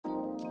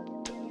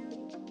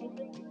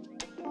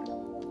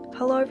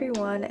Hello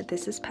everyone,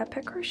 this is Pet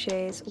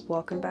Crochets.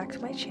 Welcome back to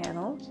my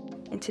channel.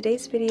 In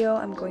today's video,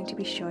 I'm going to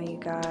be showing you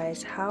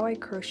guys how I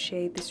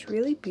crochet this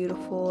really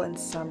beautiful and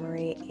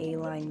summery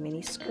A-line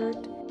mini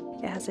skirt.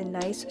 It has a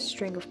nice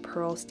string of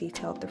pearls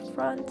detailed at the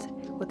front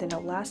with an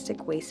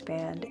elastic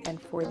waistband,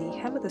 and for the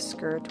hem of the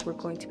skirt, we're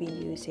going to be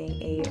using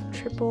a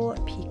triple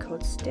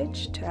picot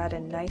stitch to add a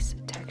nice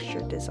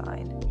textured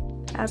design.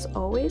 As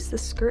always, the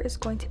skirt is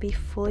going to be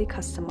fully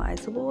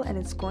customizable and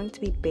it's going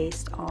to be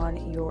based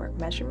on your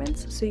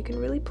measurements, so you can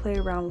really play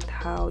around with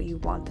how you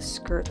want the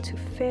skirt to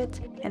fit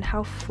and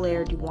how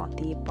flared you want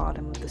the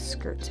bottom of the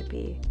skirt to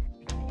be.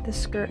 The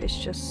skirt is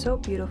just so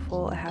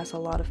beautiful. It has a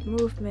lot of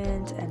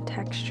movement and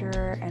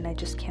texture, and I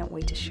just can't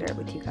wait to share it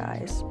with you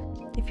guys.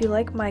 If you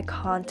like my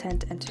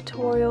content and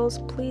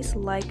tutorials, please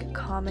like,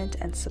 comment,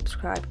 and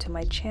subscribe to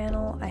my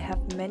channel. I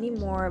have many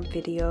more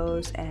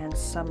videos and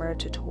summer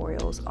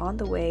tutorials on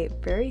the way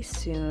very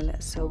soon,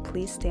 so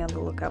please stay on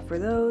the lookout for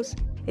those.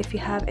 If you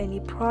have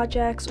any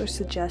projects or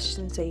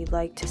suggestions that you'd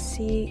like to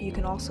see, you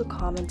can also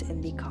comment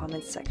in the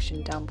comment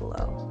section down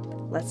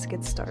below. Let's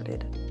get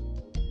started.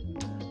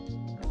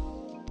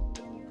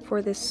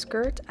 For this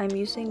skirt, I'm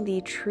using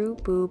the True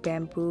Boo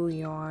Bamboo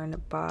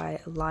yarn by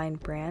Line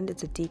brand.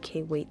 It's a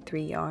DK weight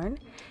 3 yarn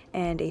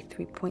and a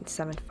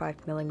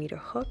 3.75mm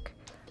hook.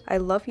 I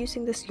love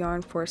using this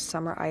yarn for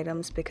summer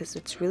items because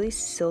it's really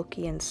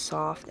silky and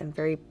soft and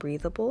very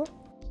breathable.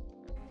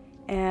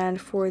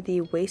 And for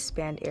the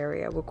waistband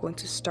area, we're going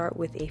to start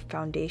with a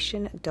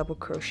foundation double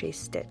crochet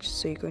stitch.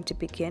 So you're going to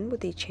begin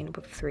with a chain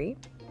of 3.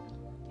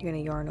 You're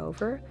going to yarn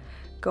over.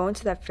 Go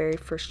into that very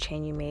first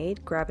chain you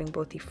made, grabbing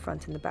both the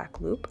front and the back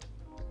loop.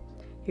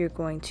 You're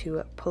going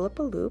to pull up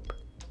a loop.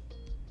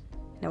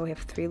 Now we have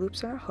 3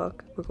 loops on our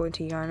hook. We're going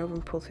to yarn over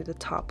and pull through the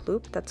top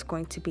loop. That's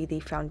going to be the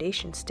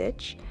foundation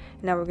stitch.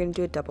 Now we're going to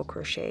do a double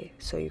crochet.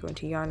 So you're going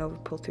to yarn over,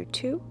 pull through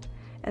 2,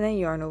 and then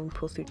yarn over and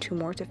pull through 2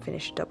 more to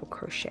finish a double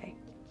crochet.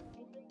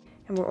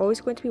 And we're always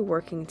going to be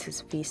working into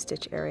this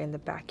V-stitch area in the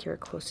back here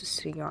closest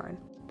to the yarn.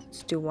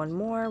 Let's do one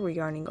more. We're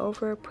yarning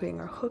over, putting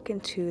our hook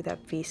into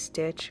that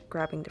V-stitch,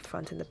 grabbing the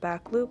front and the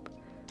back loop,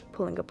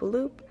 pulling up a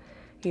loop,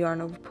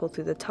 yarn over, pull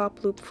through the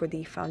top loop for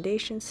the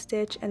foundation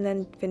stitch, and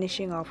then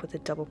finishing off with a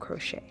double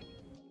crochet.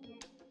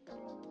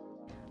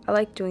 I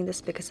like doing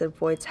this because it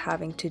avoids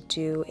having to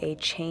do a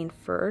chain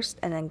first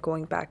and then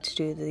going back to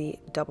do the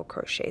double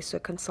crochet, so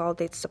it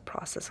consolidates the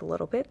process a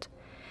little bit.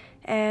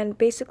 And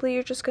basically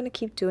you're just going to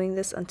keep doing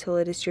this until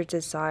it is your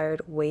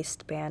desired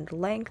waistband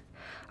length.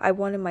 I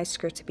wanted my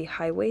skirt to be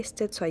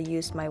high-waisted, so I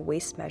used my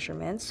waist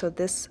measurement. So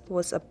this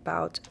was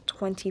about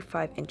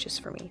 25 inches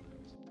for me.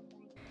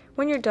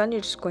 When you're done,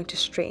 you're just going to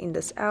straighten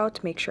this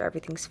out, make sure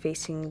everything's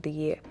facing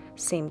the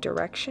same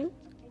direction,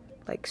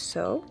 like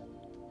so.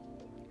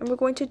 And we're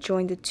going to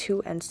join the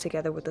 2 ends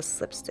together with a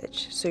slip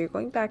stitch. So you're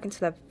going back into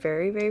that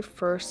very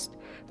first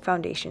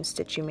foundation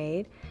stitch you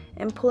made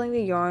and pulling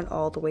the yarn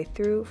all the way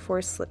through for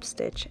a slip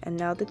stitch, and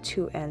now the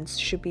 2 ends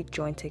should be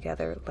joined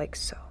together like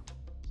so.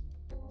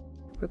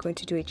 We're going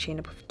to do a chain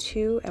up of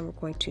 2 and we're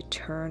going to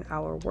turn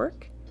our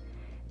work.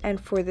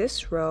 And for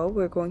this row,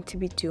 we're going to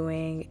be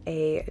doing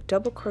a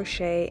double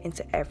crochet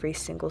into every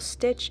single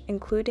stitch,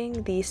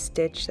 including the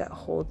stitch that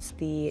holds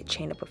the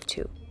chain up of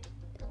 2.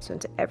 So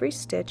into every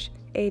stitch,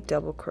 a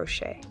double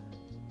crochet.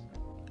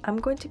 I'm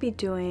going to be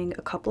doing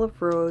a couple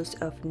of rows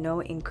of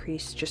no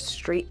increase, just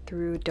straight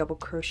through double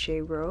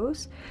crochet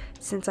rows,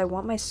 since I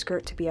want my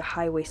skirt to be a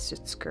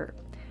high-waisted skirt.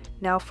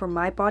 Now for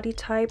my body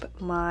type,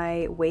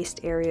 my waist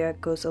area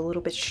goes a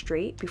little bit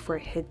straight before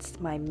it hits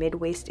my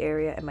mid-waist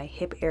area and my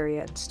hip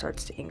area and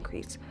starts to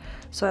increase.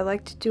 So I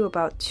like to do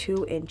about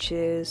 2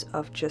 inches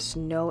of just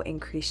no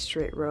increase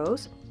straight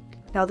rows.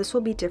 Now this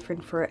will be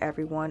different for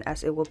everyone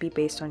as it will be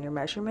based on your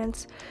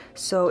measurements.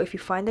 So if you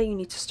find that you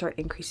need to start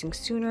increasing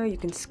sooner, you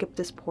can skip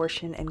this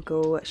portion and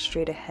go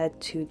straight ahead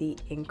to the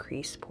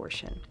increase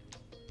portion.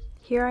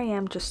 Here I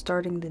am just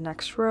starting the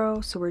next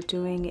row, so we're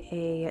doing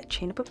a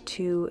chain up of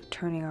 2,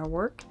 turning our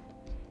work.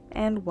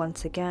 And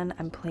once again,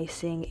 I'm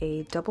placing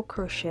a double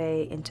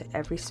crochet into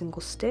every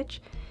single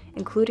stitch,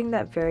 including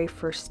that very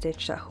first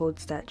stitch that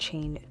holds that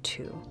chain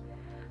 2.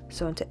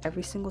 So into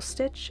every single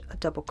stitch, a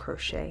double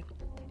crochet.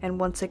 And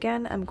once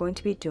again, I'm going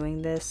to be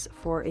doing this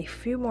for a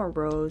few more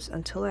rows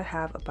until I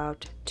have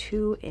about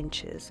 2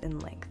 inches in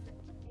length.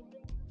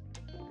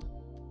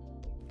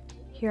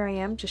 Here I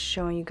am just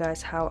showing you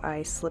guys how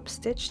I slip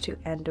stitch to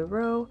end a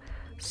row.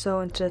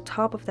 So into the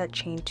top of that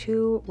chain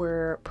 2,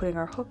 we're putting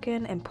our hook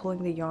in and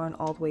pulling the yarn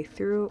all the way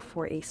through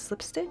for a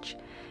slip stitch,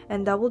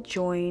 and that will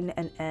join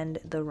and end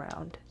the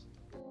round.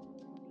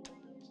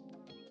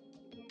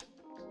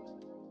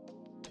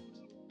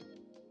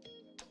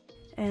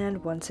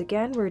 And once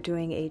again, we're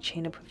doing a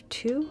chain up of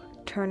 2,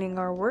 turning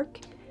our work,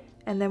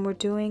 and then we're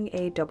doing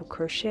a double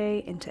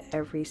crochet into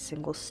every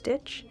single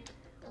stitch.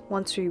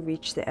 Once we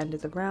reach the end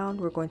of the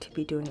round, we're going to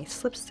be doing a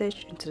slip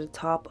stitch into the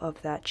top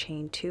of that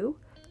chain 2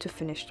 to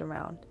finish the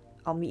round.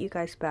 I'll meet you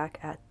guys back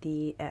at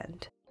the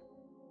end.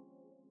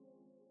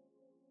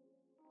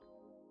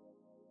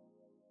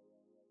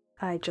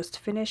 I just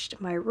finished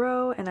my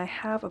row and I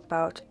have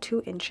about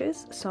 2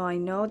 inches, so I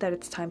know that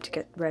it's time to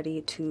get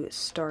ready to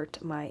start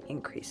my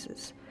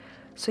increases.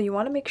 So you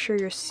want to make sure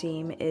your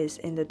seam is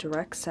in the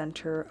direct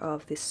center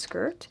of the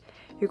skirt.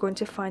 You're going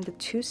to find the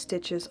 2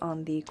 stitches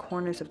on the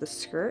corners of the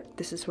skirt.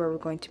 This is where we're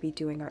going to be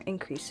doing our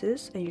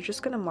increases, and you're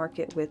just going to mark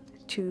it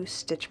with 2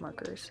 stitch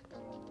markers,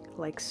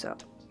 like so.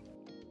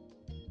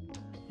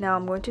 Now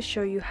I'm going to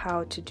show you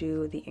how to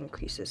do the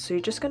increases. So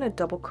you're just going to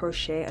double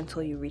crochet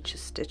until you reach a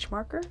stitch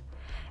marker.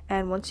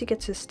 And once you get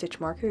to the stitch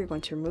marker, you're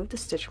going to remove the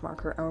stitch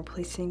marker and we're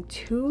placing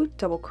 2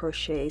 double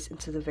crochets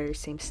into the very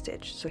same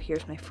stitch. So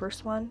here's my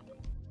first one.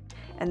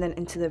 And then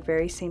into the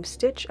very same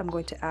stitch, I'm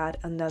going to add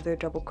another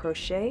double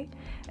crochet,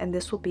 and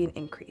this will be an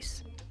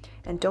increase.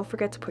 And don't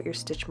forget to put your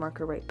stitch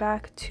marker right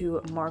back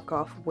to mark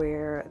off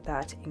where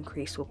that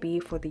increase will be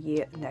for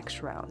the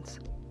next rounds.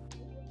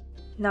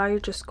 Now you're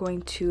just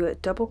going to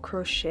double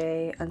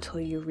crochet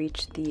until you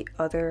reach the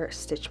other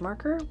stitch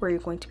marker where you're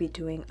going to be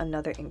doing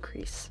another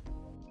increase.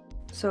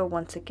 So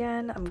once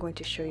again, I'm going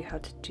to show you how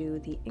to do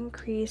the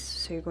increase.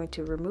 So you're going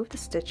to remove the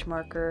stitch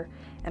marker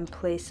and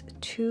place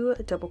 2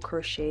 double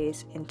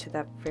crochets into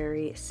that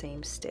very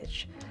same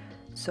stitch.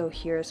 So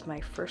here's my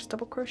first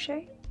double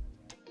crochet,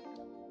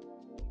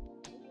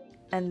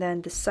 and then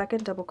the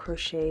second double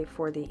crochet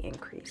for the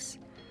increase.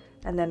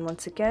 And then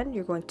once again,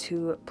 you're going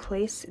to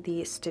place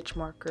the stitch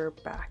marker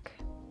back.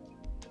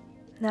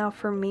 Now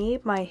for me,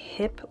 my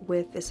hip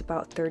width is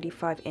about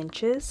 35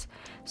 inches,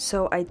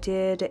 so I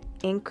did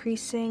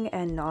increasing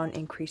and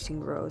non-increasing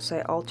rows. So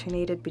I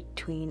alternated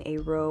between a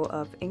row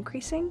of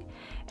increasing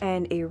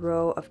and a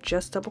row of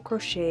just double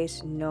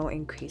crochets, no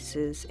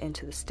increases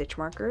into the stitch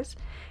markers.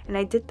 And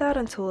I did that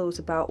until it was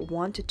about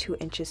 1 to 2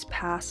 inches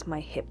past my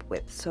hip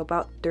width, so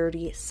about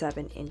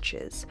 37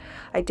 inches.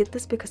 I did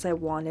this because I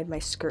wanted my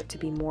skirt to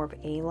be more of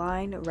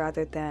A-line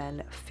rather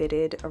than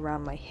fitted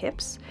around my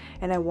hips,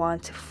 and I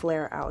want to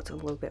flare out a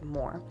little bit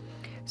more.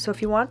 So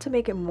if you want to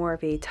make it more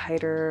of a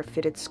tighter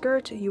fitted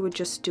skirt, you would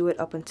just do it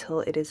up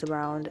until it is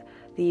around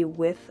the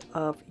width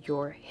of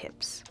your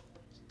hips.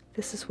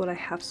 This is what I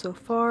have so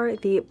far.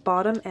 The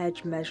bottom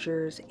edge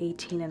measures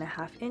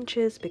 18.5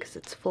 inches because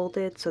it's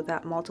folded, so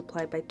that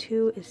multiplied by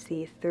 2 is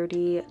the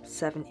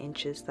 37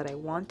 inches that I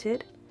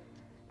wanted.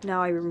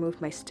 Now I removed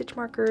my stitch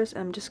markers,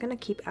 and I'm just going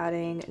to keep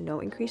adding no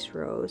increased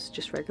rows,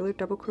 just regular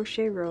double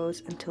crochet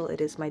rows until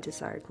it is my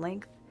desired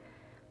length.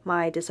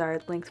 My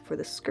desired length for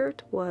the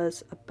skirt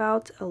was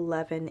about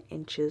 11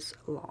 inches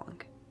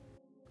long.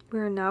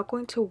 We're now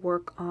going to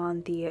work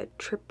on the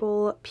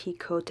triple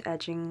picot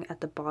edging at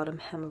the bottom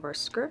hem of our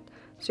skirt.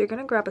 So you're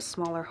going to grab a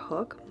smaller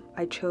hook.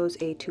 I chose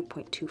a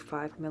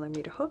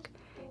 2.25mm hook.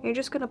 And you're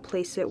just going to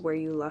place it where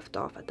you left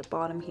off at the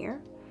bottom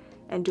here,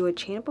 and do a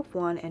chain up of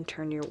 1 and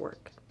turn your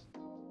work.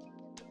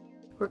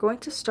 We're going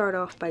to start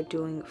off by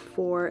doing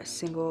 4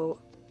 single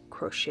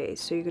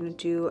crochets. So you're going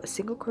to do a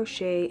single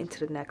crochet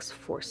into the next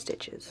 4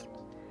 stitches.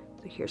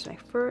 So here's my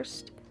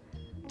first,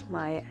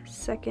 my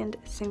second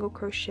single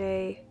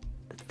crochet,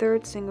 the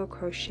third single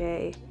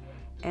crochet,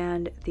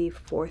 and the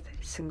 4th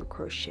single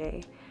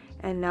crochet.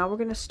 And now we're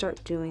going to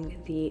start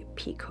doing the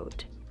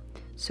picot.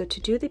 So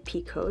to do the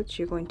picot,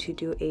 you're going to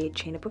do a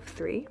chain up of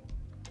 3,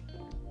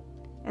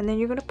 and then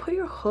you're going to put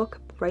your hook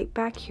right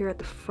back here at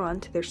the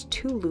front. There's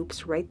 2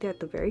 loops right there at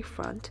the very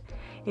front,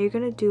 and you're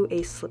going to do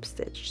a slip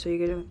stitch. So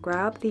you're going to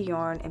grab the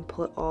yarn and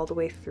pull it all the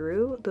way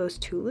through those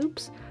 2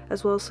 loops,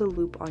 as well as a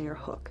loop on your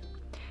hook.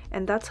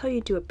 And that's how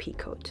you do a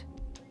picot.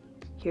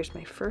 Here's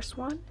my first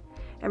one,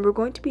 and we're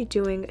going to be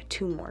doing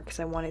 2 more because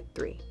I wanted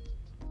 3.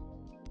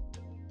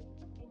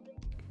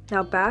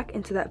 Now back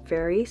into that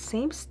very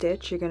same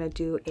stitch, you're going to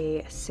do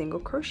a single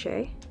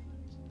crochet,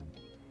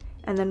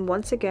 and then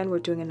once again we're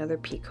doing another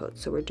picot.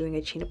 So we're doing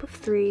a chain up of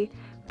 3,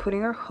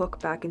 putting our hook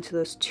back into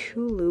those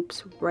 2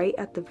 loops right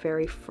at the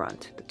very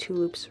front, the 2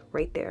 loops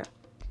right there,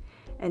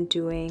 and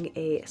doing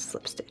a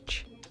slip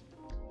stitch.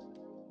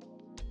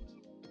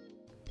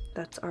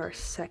 That's our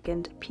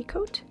second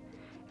picot.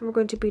 And we're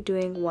going to be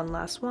doing one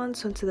last one.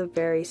 So into the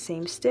very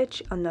same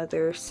stitch,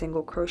 another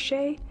single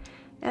crochet,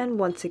 and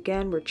once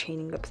again we're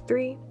chaining up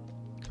 3,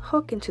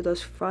 hook into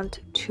those front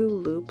 2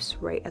 loops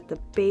right at the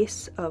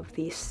base of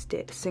the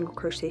single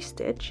crochet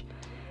stitch,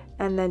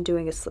 and then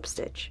doing a slip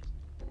stitch.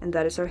 And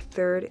that is our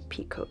third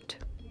picot.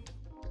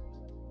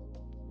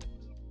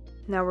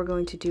 Now we're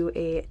going to do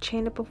a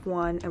chain up of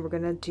 1, and we're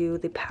going to do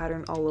the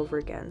pattern all over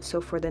again.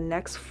 So for the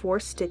next 4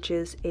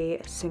 stitches,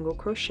 a single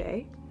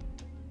crochet,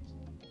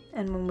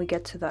 and when we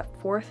get to that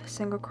 4th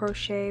single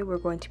crochet, we're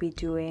going to be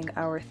doing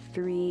our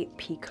 3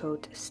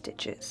 picot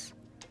stitches.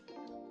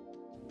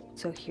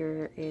 So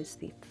here is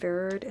the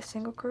 3rd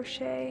single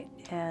crochet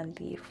and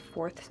the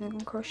 4th single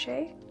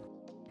crochet,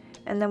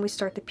 and then we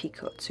start the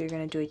picot. So you're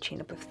going to do a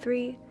chain up of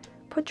 3,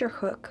 put your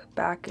hook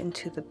back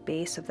into the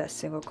base of that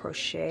single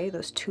crochet,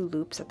 those 2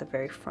 loops at the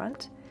very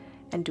front,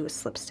 and do a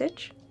slip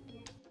stitch.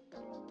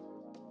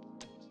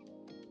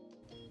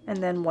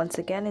 And then once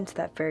again into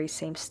that very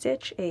same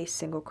stitch, a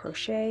single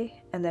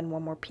crochet, and then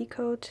 1 more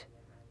picot.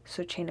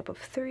 So chain up of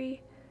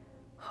 3,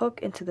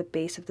 hook into the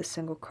base of the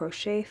single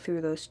crochet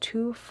through those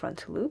 2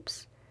 front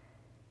loops,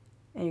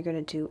 and you're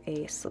going to do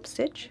a slip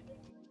stitch.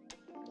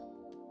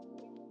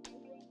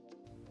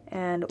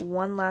 And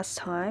one last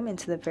time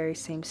into the very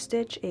same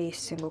stitch, a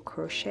single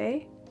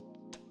crochet.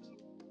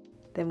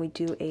 Then we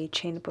do a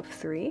chain up of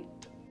 3.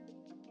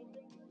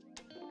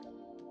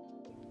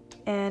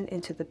 And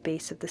into the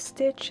base of the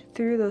stitch,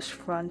 through those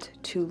front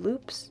 2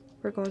 loops,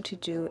 we're going to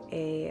do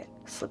a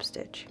slip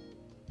stitch.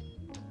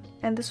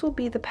 And this will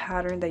be the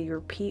pattern that you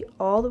repeat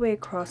all the way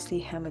across the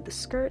hem of the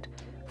skirt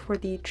for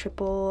the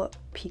triple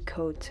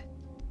picot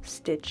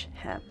stitch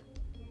hem.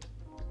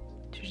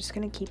 So you're just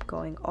going to keep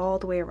going all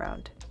the way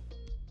around.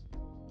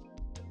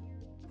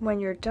 When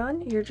you're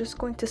done, you're just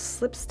going to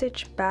slip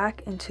stitch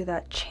back into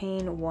that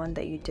chain 1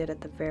 that you did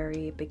at the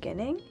very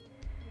beginning,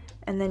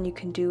 and then you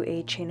can do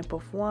a chain up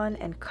of 1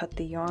 and cut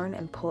the yarn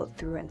and pull it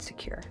through and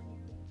secure.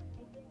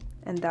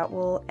 And that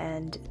will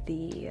end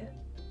the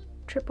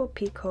triple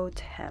picot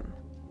hem.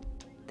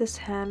 This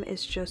hem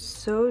is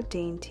just so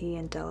dainty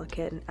and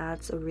delicate and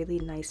adds a really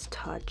nice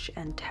touch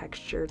and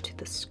texture to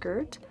the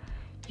skirt.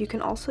 You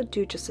can also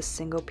do just a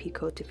single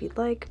picot if you'd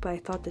like, but I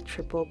thought the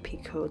triple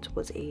picot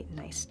was a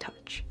nice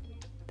touch.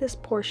 This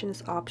portion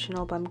is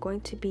optional, but I'm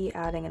going to be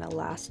adding an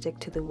elastic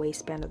to the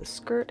waistband of the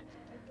skirt.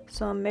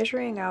 So I'm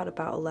measuring out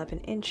about 11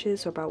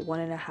 inches or about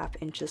 1.5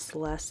 inches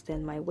less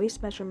than my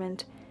waist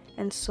measurement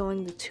and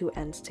sewing the 2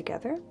 ends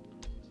together.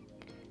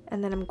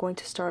 And then I'm going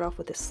to start off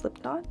with a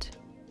slip knot.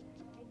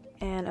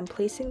 And I'm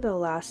placing the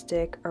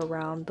elastic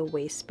around the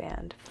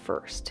waistband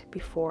first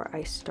before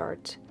I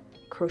start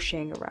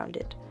crocheting around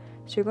it.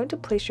 So you're going to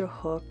place your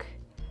hook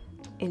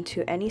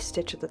into any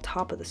stitch at the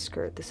top of the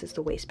skirt. This is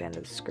the waistband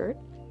of the skirt.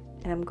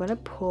 And I'm going to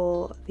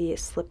pull the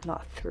slip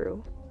knot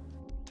through.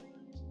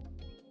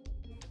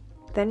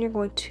 Then you're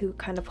going to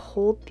kind of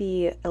hold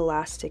the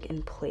elastic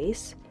in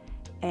place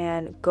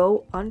and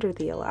go under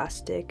the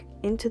elastic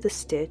into the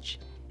stitch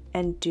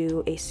and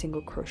do a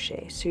single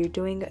crochet. So you're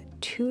doing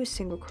 2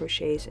 single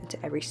crochets into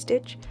every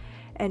stitch,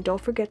 and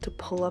don't forget to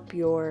pull up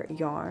your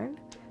yarn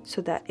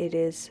so that it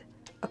is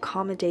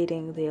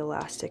accommodating the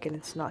elastic and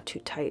it's not too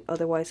tight,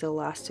 otherwise the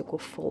elastic will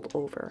fold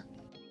over.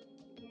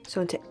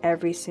 So into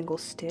every single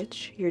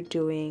stitch, you're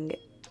doing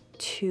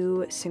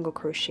 2 single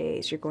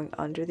crochets. You're going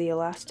under the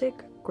elastic,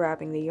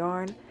 grabbing the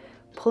yarn,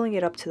 pulling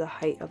it up to the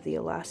height of the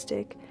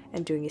elastic,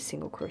 and doing a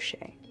single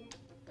crochet.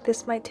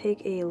 This might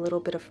take a little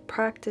bit of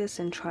practice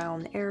and trial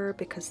and error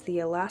because the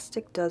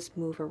elastic does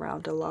move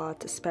around a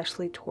lot,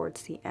 especially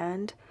towards the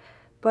end.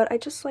 But I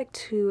just like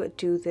to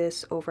do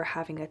this over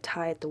having a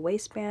tie at the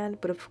waistband.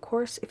 But of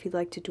course, if you'd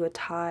like to do a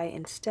tie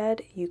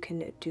instead, you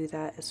can do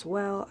that as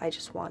well. I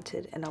just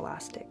wanted an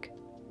elastic.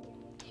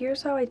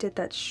 Here's how I did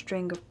that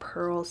string of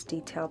pearls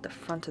detail at the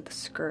front of the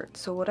skirt.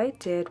 So what I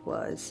did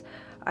was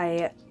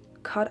I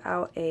cut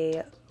out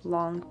a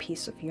long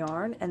piece of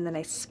yarn and then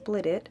I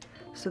split it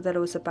so that it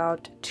was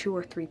about 2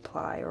 or 3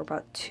 ply, or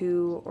about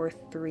 2 or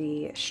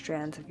 3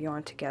 strands of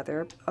yarn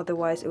together.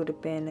 Otherwise it would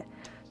have been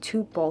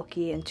too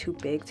bulky and too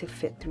big to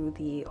fit through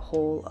the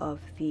hole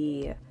of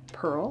the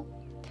pearl.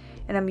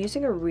 And I'm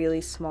using a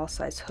really small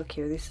size hook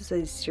here. This is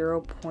a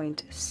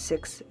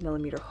 0.6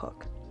 millimeter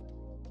hook.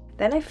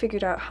 Then I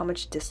figured out how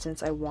much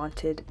distance I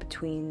wanted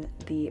between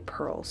the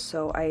pearls.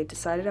 So I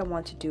decided I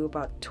want to do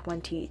about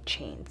 20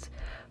 chains.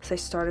 So I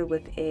started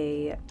with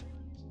a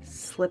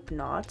slip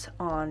knot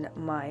on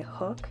my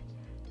hook,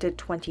 did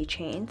 20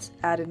 chains,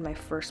 added my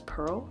first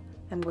pearl.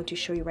 I'm going to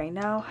show you right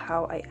now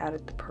how I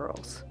added the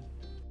pearls.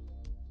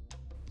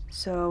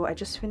 So I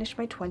just finished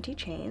my 20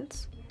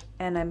 chains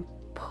and I'm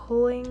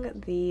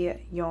pulling the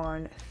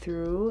yarn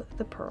through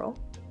the pearl.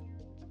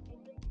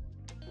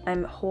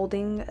 I'm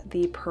holding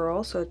the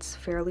pearl so it's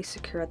fairly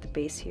secure at the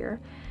base here,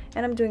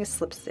 and I'm doing a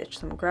slip stitch.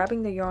 So I'm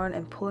grabbing the yarn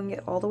and pulling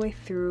it all the way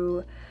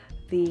through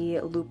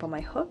the loop on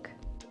my hook,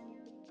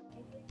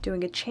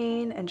 doing a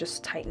chain and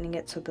just tightening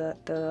it so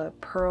that the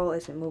pearl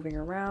isn't moving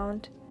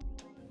around.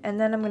 And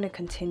then I'm going to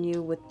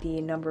continue with the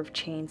number of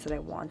chains that I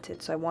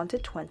wanted. So I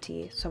wanted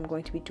 20, so I'm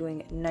going to be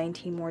doing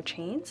 19 more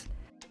chains.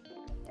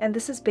 And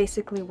this is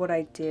basically what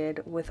I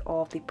did with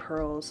all of the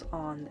pearls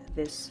on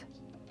this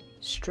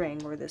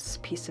string or this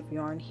piece of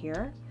yarn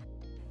here.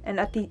 And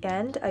at the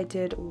end I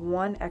did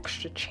 1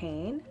 extra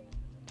chain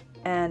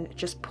and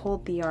just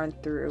pulled the yarn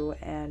through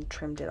and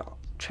trimmed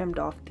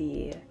off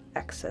the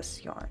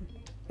excess yarn,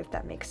 if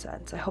that makes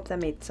sense. I hope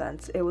that made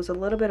sense. It was a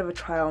little bit of a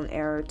trial and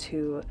error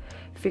to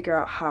figure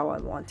out how I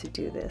want to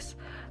do this,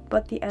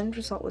 but the end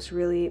result was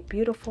really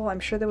beautiful. I'm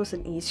sure there was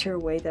an easier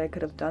way that I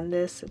could have done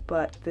this,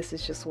 but this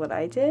is just what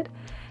I did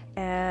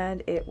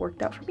and it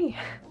worked out for me.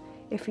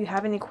 If you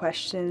have any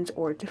questions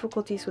or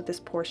difficulties with this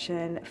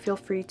portion, feel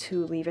free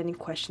to leave any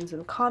questions in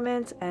the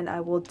comments and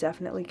I will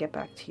definitely get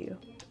back to you.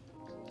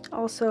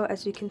 Also,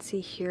 as you can see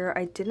here,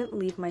 I didn't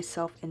leave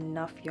myself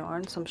enough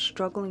yarn, so I'm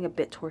struggling a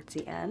bit towards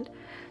the end.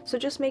 So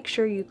just make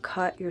sure you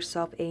cut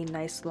yourself a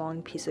nice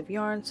long piece of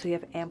yarn so you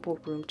have ample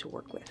room to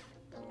work with.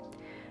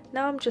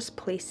 Now I'm just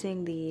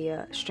placing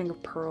the string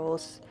of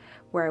pearls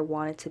where I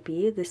want it to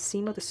be. The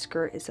seam of the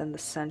skirt is in the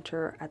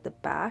center at the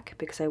back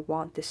because I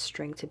want this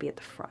string to be at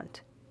the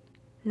front.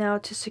 Now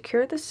to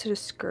secure this to the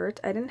skirt,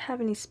 I didn't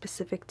have any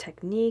specific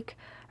technique.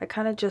 I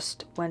kind of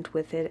just went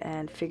with it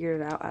and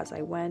figured it out as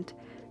I went.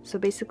 So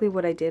basically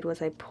what I did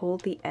was I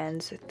pulled the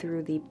ends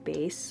through the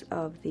base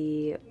of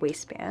the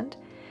waistband,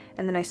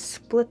 and then I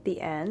split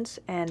the ends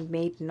and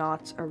made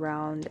knots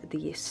around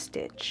the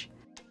stitch.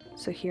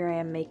 So here I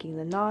am making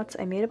the knots.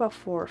 I made about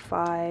 4 or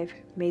 5,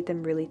 made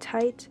them really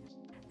tight,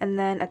 and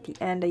then at the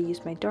end I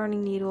used my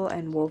darning needle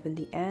and woven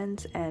the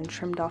ends and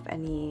trimmed off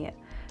any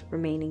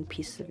remaining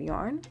pieces of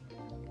yarn.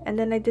 And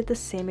then I did the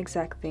same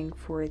exact thing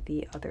for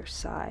the other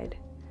side.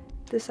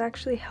 This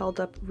actually held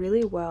up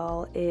really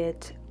well.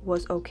 It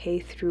was okay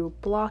through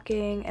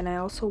blocking, and I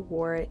also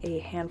wore it a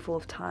handful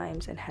of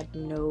times and had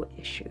no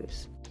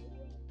issues.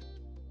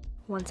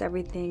 Once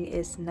everything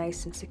is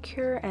nice and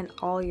secure and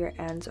all your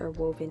ends are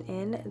woven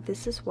in,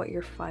 this is what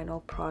your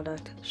final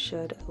product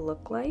should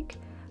look like.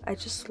 I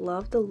just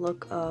love the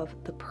look of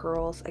the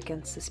pearls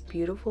against this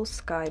beautiful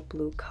sky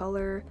blue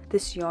color.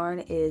 This yarn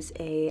is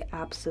an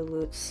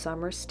absolute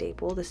summer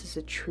staple. This is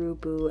a True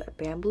Boo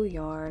bamboo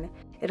yarn.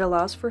 It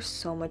allows for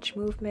so much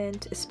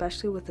movement,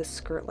 especially with a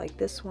skirt like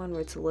this one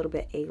where it's a little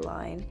bit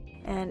A-line.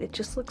 And it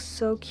just looks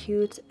so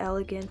cute,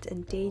 elegant,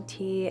 and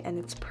dainty, and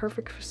it's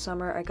perfect for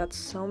summer. I got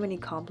so many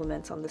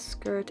compliments on the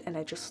skirt and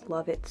I just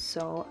love it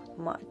so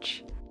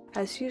much.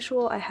 As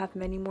usual, I have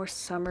many more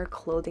summer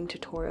clothing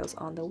tutorials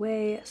on the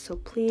way, so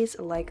please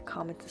like,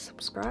 comment, and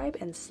subscribe,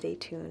 and stay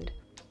tuned.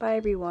 Bye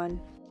everyone!